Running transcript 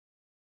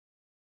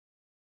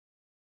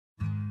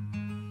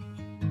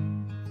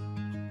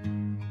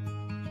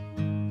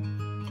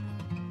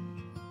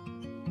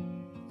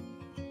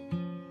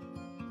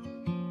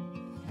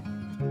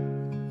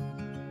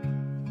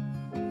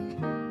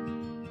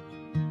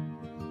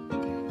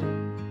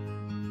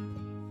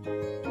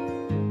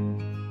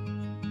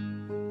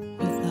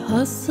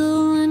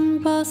hustle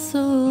and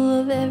bustle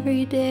of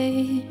every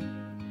day,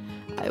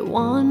 I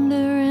wander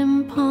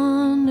and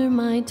ponder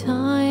my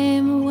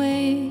time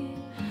away.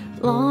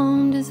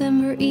 Long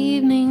December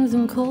evenings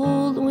and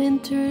cold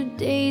winter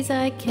days,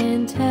 I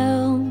can't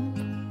help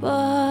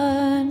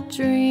but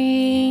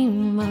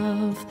dream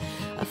of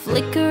a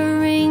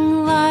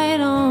flickering light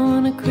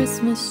on a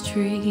Christmas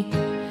tree,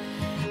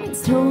 and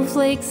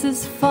snowflakes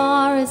as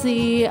far as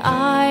the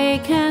eye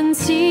can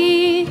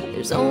see.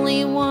 There's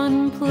only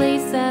one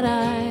place that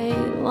I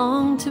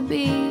long to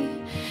be.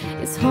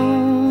 It's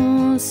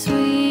home,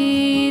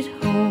 sweet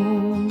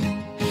home,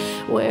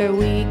 where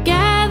we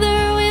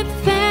gather with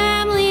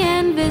family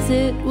and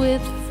visit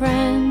with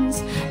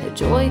friends. A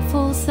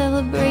joyful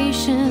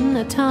celebration,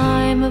 a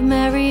time of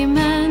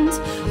merriment,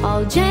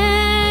 all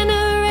generations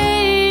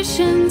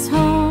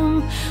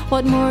home.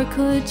 What more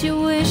could you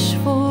wish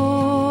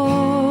for?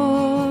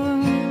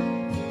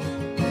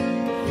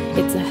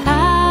 It's a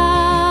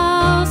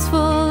house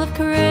full of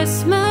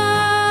Christmas.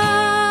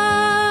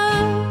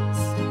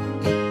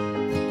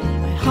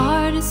 My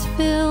heart is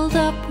filled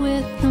up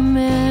with the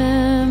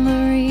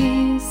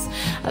memories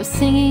of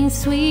singing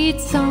sweet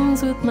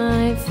songs with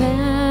my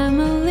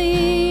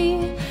family.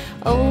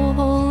 Oh,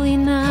 holy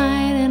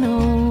night and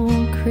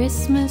oh,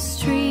 Christmas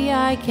tree,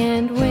 I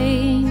can't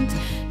wait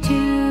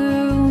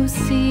to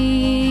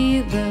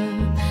see the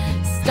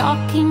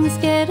stockings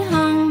get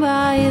hung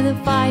by the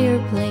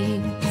fireplace,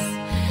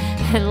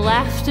 and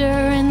laughter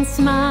and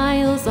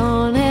smiles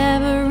on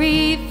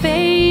every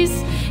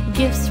face.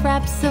 Gifts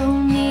wrapped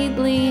so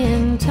neatly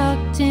and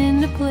tucked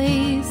into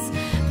place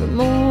for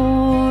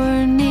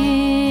morning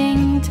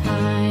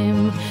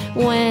time,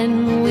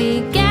 when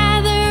we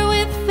gather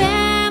with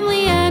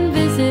family and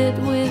visit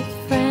with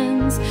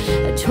friends.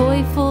 A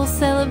joyful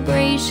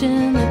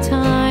celebration, a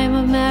time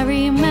of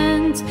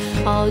merriment,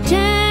 all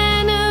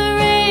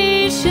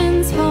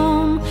generations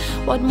home.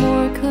 What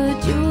more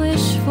could you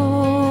wish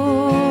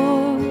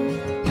for?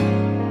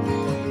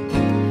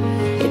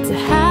 It's a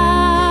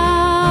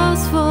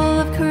house full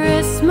of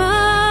Christmas.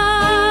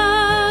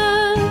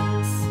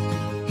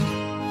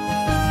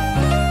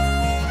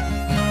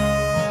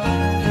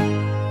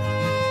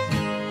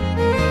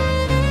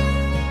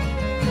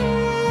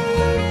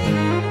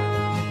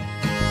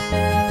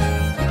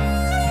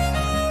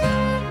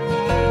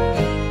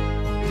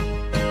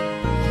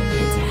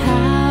 It's a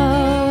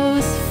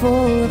house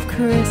full of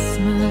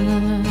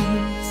Christmas.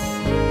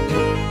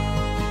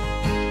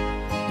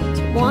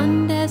 To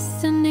one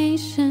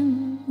destination,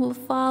 we'll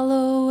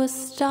follow a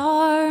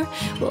star.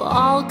 We'll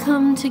all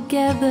come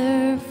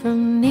together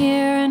from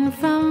near and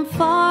from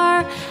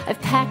far.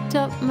 I've packed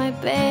up my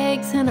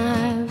bags and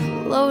I've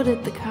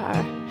loaded the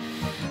car.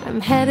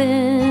 I'm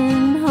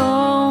heading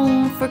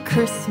home for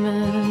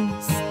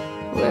Christmas,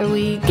 where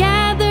we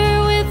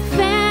gather with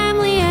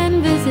family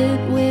and visit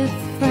with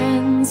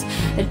friends.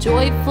 A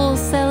joyful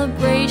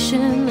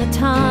celebration, a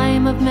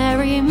time of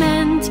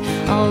merriment,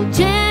 all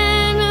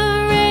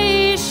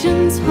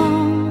generations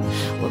home.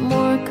 What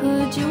more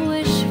could you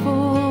wish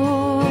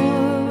for?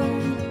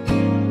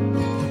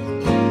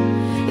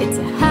 It's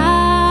a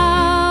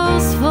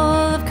house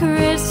full of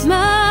Christmas,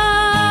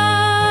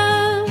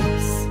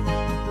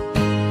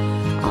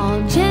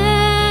 all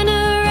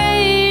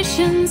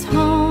generations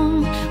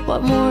home.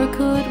 What more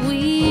could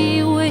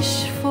we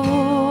wish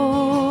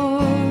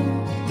for?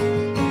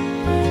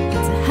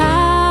 It's a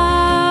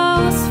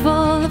house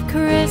full of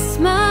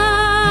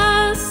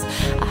Christmas,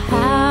 a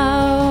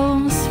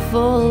house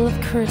full of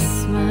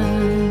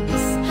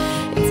Christmas.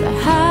 It's a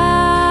house